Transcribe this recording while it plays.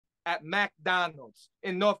at McDonald's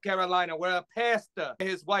in North Carolina, where a pastor,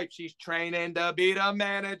 his wife, she's training to be the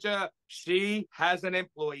manager. She has an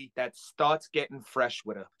employee that starts getting fresh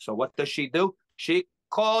with her. So what does she do? She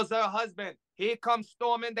calls her husband. He comes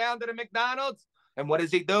storming down to the McDonald's. And what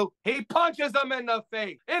does he do? He punches him in the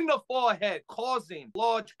face, in the forehead, causing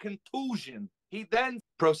large contusion. He then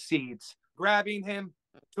proceeds, grabbing him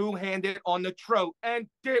two-handed on the throat and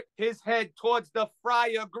dip his head towards the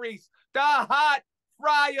fryer grease, the hot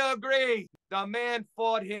fryer grease. The man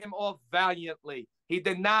fought him off valiantly. He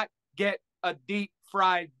did not get a deep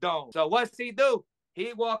fried dome. So what's he do?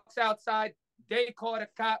 He walks outside. They call the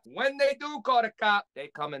cop. When they do call the cop, they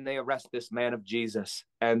come and they arrest this man of Jesus.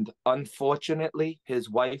 And unfortunately, his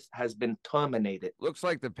wife has been terminated. Looks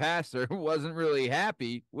like the pastor wasn't really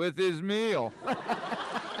happy with his meal.